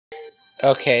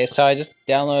Okay, so I just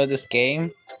downloaded this game.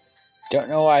 Don't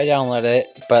know why I downloaded it,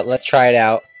 but let's try it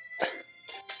out.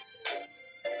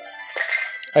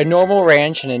 A normal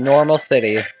ranch in a normal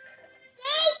city.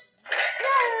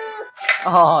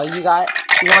 Oh, you got it?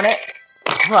 You want it?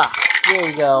 Here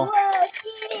you go.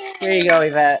 Here you go,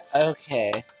 Yvette.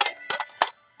 Okay.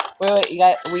 Wait,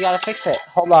 we gotta fix it.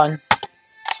 Hold on.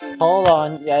 Hold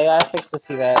on. Yeah, you gotta fix this,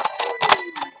 Yvette.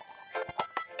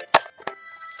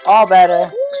 All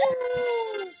better.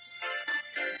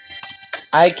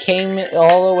 I came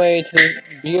all the way to the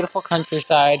beautiful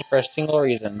countryside for a single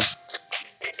reason.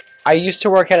 I used to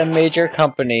work at a major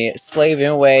company, slaving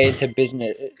away to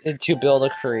business to build a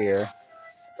career.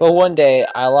 But one day,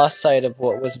 I lost sight of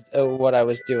what I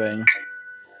was doing.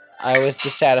 I was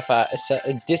dissatisfied.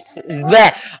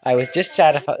 I was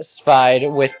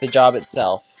dissatisfied with the job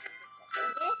itself.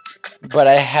 But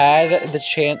I had the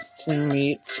chance to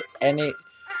meet any.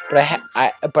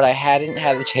 But I hadn't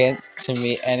had the chance to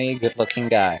meet any good-looking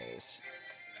guys.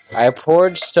 I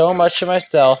poured so much of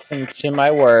myself into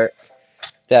my work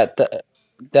that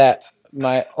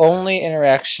my only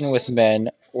interaction with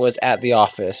men was at the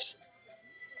office.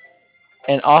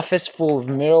 An office full of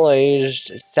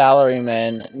middle-aged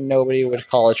salarymen nobody would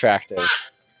call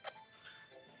attractive.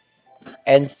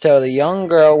 And so the young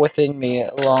girl within me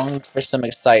longed for some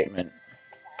excitement.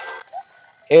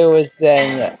 It was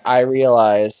then I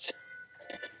realized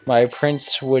my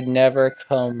prince would never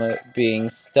come being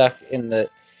stuck in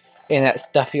that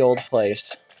stuffy old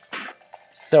place.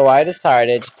 So I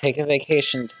decided to take a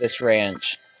vacation to this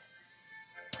ranch.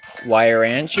 Why a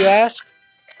ranch, you ask?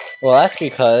 Well, that's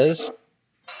because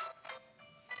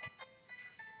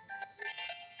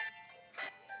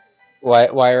why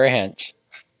a ranch?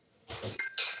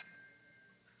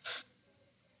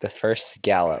 The first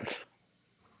gallop.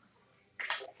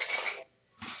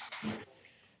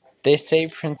 They say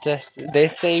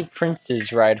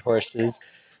princes ride horses,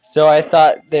 so I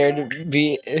thought there'd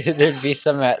be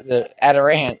some at a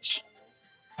ranch.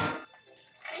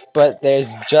 But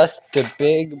there's just a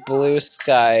big blue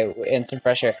sky and some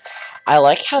fresh air. I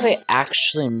like how they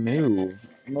actually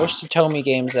move. Most Hitomi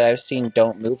games that I've seen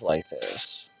don't move like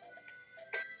this.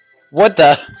 What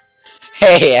the?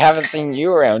 Hey, I haven't seen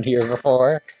you around here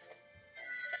before.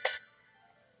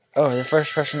 Oh, the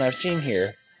first person I've seen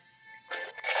here.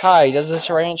 Hi, does this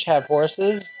ranch have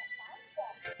horses?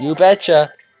 You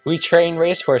betcha. We train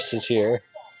racehorses here.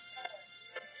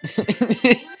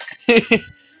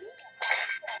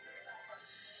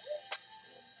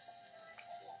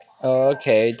 Oh,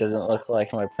 okay, doesn't look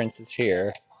like my prince is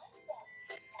here.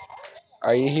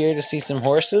 Are you here to see some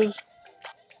horses?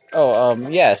 Oh,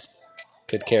 yes.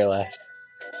 Could care less.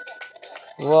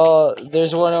 Well,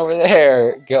 there's one over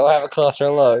there. Go have a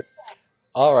closer look.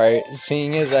 Alright,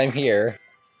 seeing as I'm here.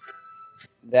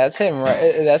 That's him,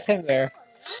 right? That's him there.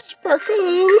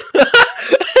 Sparkle!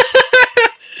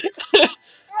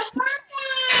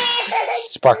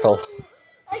 Sparkle.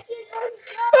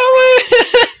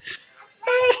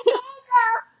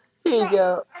 Here you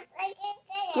go.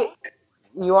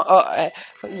 You want?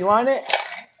 You want it?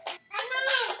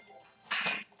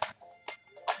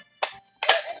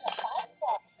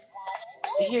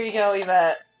 Here you go,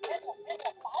 Yvette.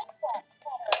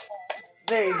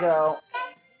 There you go.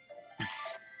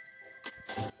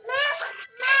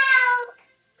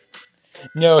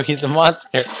 No, he's a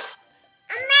monster.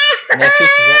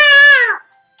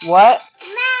 What?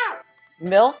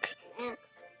 Milk?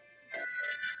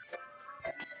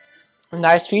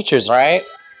 Nice features, right?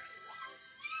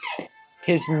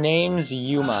 His name's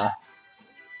Yuma.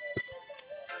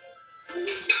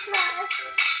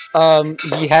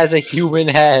 He has a human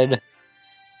head.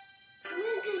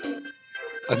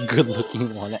 A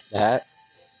good-looking one at that.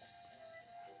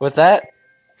 What's that?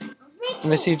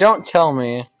 Missy, don't tell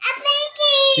me.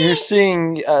 You're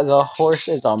seeing the horse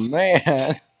as a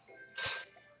man.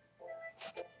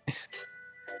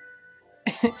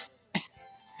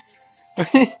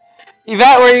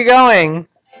 Yvette, where are you going?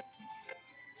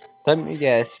 Let me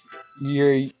guess.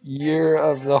 Year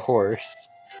of the horse.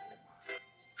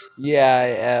 Yeah, I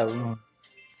am.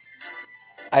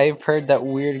 I've heard that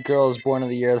weird girl is born of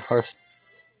the year of the horse.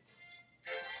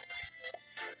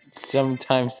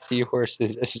 Sometimes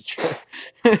seahorses is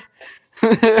true.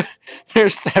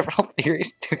 There's several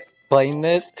theories to explain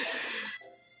this.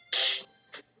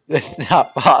 That's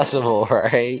not possible,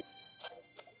 right?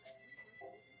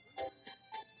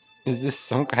 Is this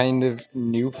some kind of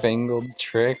newfangled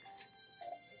trick?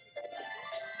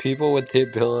 People with the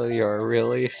ability are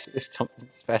really something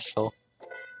special.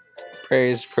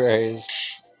 Praise, praise.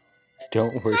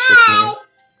 Don't worship me.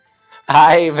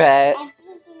 I bet.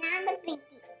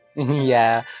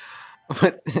 Yeah.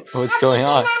 What, what's going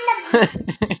on?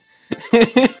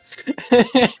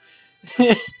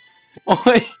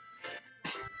 What?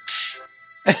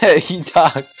 He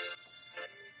talked.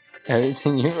 Have you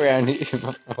seen you around here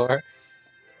before?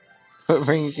 What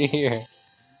brings you here?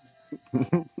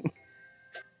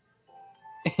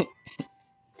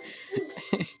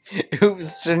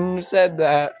 Oops, shouldn't have said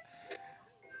that.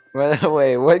 By the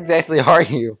way, what exactly are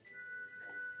you?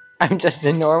 I'm just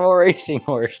a normal racing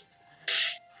horse.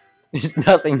 There's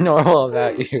nothing normal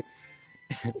about you.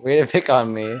 Way to pick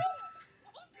on me.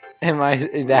 Am I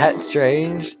that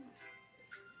strange?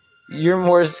 You're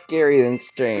more scary than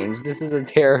strange. This is a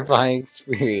terrifying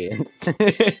experience.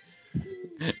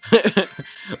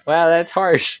 Wow, that's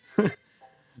harsh.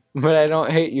 But I don't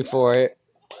hate you for it.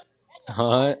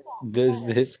 Huh? Does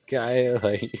this guy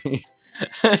like me?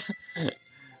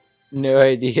 No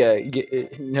idea.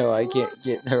 No, I can't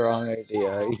get the wrong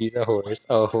idea. He's a horse.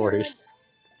 A horse.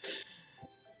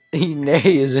 He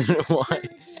neighs and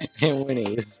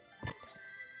whinnies.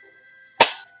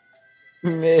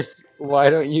 Miss, why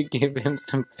don't you give him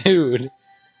some food?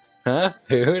 Huh?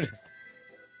 Food?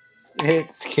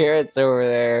 It's carrots over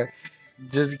there.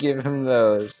 Just give him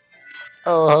those.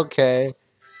 Oh, okay.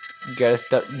 You gotta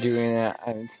stop doing that.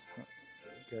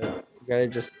 Gotta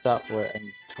just stop what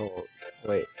I'm told.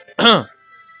 Wait.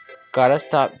 Gotta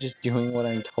stop just doing what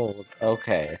I'm told.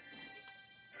 Okay.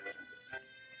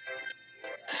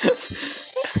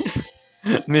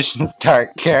 Mission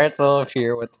start. Carrots will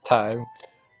appear with the time.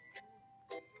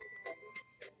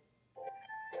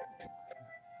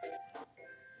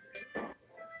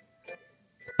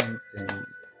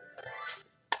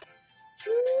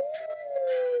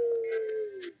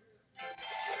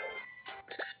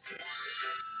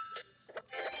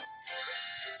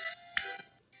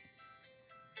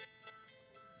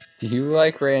 Do you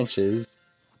like ranches?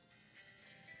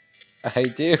 I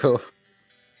do.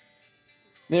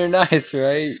 They're nice,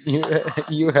 right?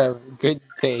 You have good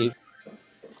taste.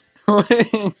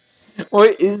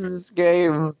 What is this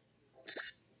game?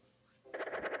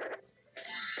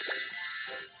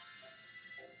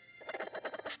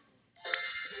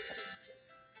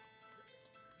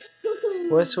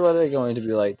 What's the weather going to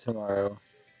be like tomorrow?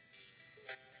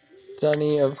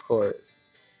 Sunny, of course.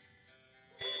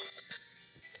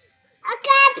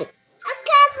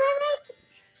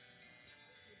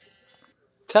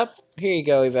 Cup? Here you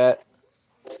go, Yvette.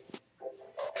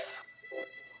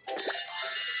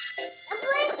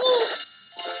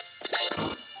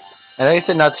 I know you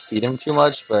said not to feed him too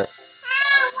much, but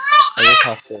I just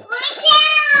have to.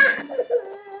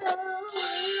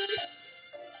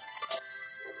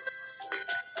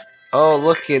 Oh,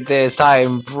 look at this. I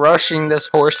am brushing this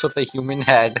horse with a human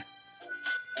head.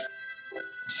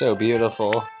 So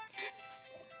beautiful.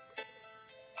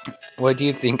 What do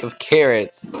you think of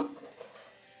carrots?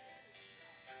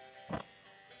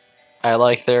 I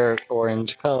like their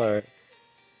orange color.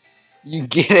 You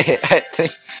get it. I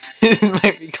think this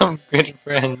might become good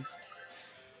friends.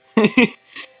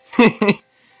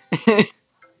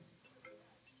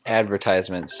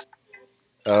 Advertisements.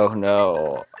 Oh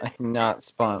no, I'm not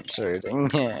sponsored.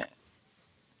 Things.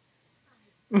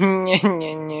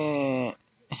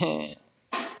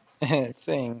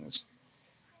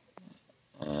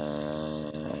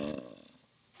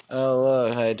 Oh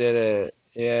look, I did it.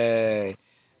 Yay.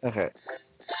 Okay.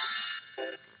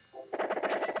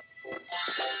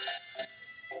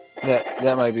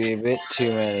 That might be a bit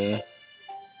too many.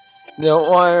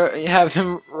 Don't want to have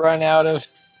him run out of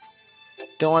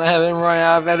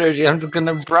energy. I'm just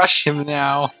gonna brush him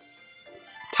now.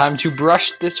 Time to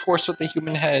brush this horse with a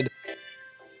human head.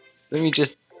 Let me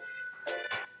just...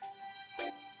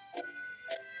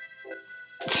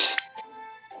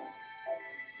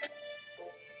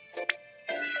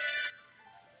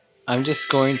 I'm just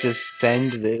going to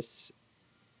send this...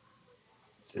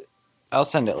 I'll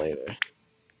send it later.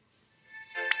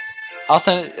 I'll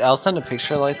send a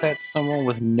picture like that to someone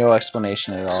with no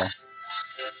explanation at all.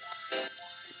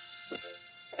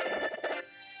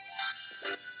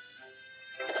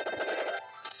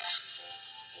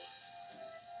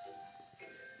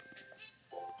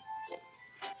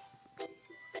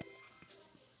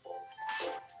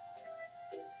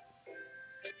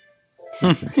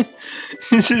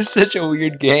 This is such a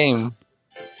weird game.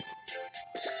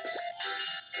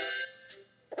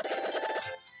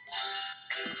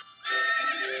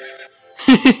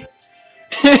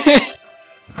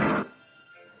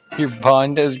 Your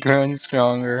bond has grown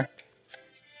stronger.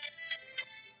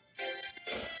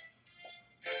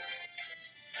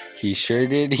 He sure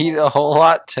did eat a whole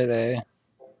lot today.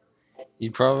 He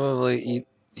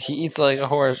eats like a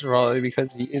horse, probably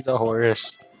because he is a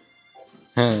horse.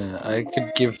 I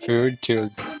could give food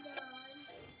to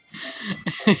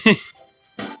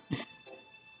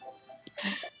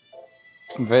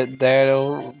but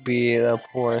that'll be the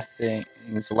poor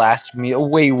thing's last meal.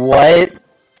 Wait, what?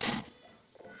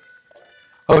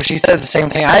 Oh, she said the same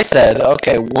thing I said.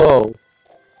 Okay, whoa.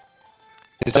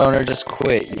 His owner just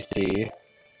quit, you see.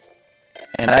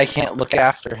 And I can't look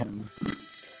after him.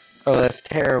 Oh, that's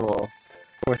terrible.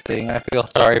 Poor thing, I feel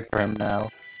sorry for him now.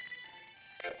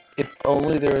 If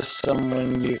only there was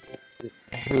someone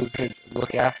who could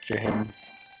look after him.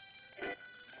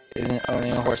 Isn't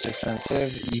owning a horse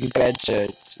expensive? You betcha.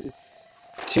 It's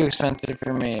too expensive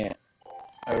for me.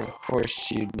 Of course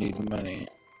you'd need money.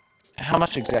 How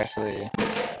much exactly?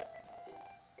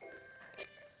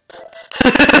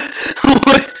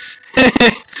 What?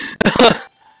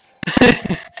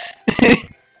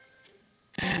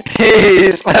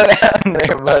 Hey, slow down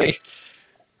there, buddy.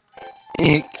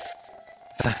 Eek.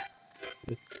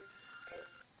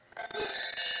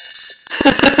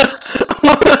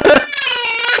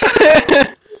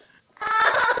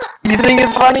 You think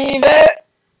it's funny that?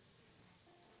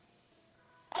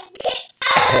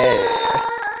 Hey.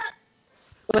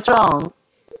 What's wrong?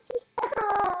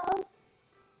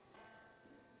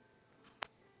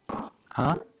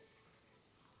 Huh?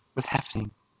 What's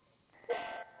happening?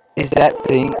 Is that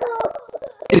thing?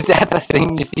 Is that the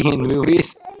thing you see in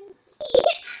movies?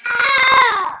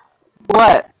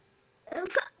 What?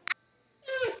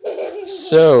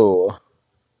 So,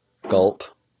 gulp.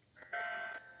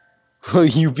 Will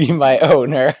you be my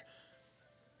owner?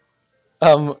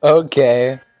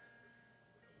 Okay.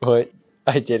 What?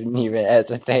 I didn't even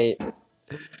hesitate.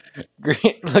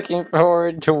 Great, looking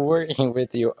forward to working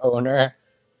with you, owner.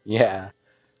 Yeah.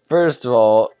 First of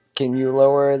all, can you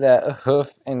lower that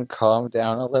hoof and calm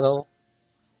down a little?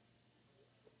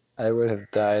 I would have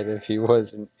died if he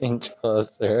was an inch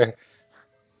closer.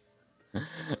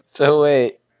 So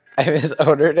wait, I'm his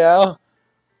owner now?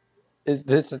 Is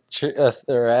this a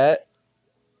threat?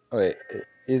 Wait,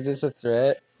 is this a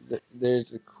threat?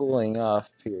 There's a cooling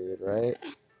off period, right?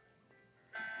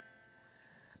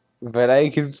 But I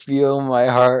can feel my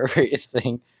heart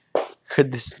racing.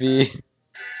 Could this be?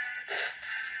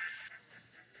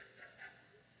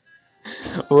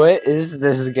 What is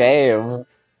this game?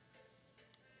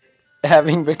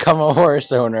 Having become a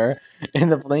horse owner in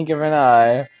the blink of an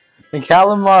eye. And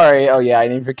Calamari, oh yeah, I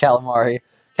named her Calamari.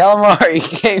 Calamari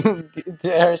came to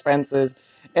her senses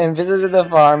and visited the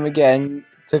farm again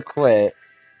to quit.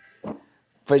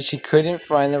 But she couldn't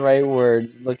find the right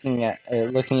words looking at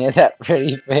that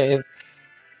pretty face.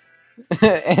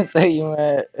 And so you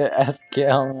might ask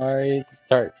Calamari to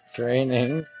start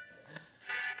training.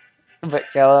 But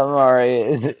Calamari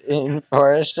is in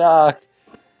for a shock.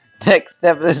 Next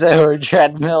episode,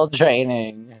 treadmill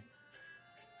training.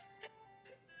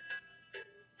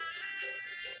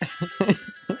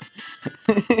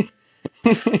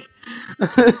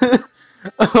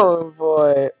 Oh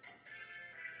boy.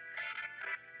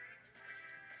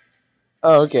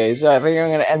 Okay, so I think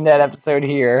I'm gonna end that episode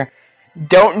here.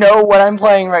 Don't know what I'm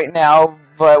playing right now,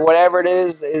 but whatever it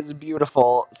is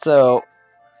beautiful. So,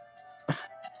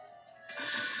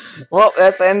 well,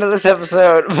 that's the end of this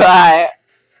episode. Bye.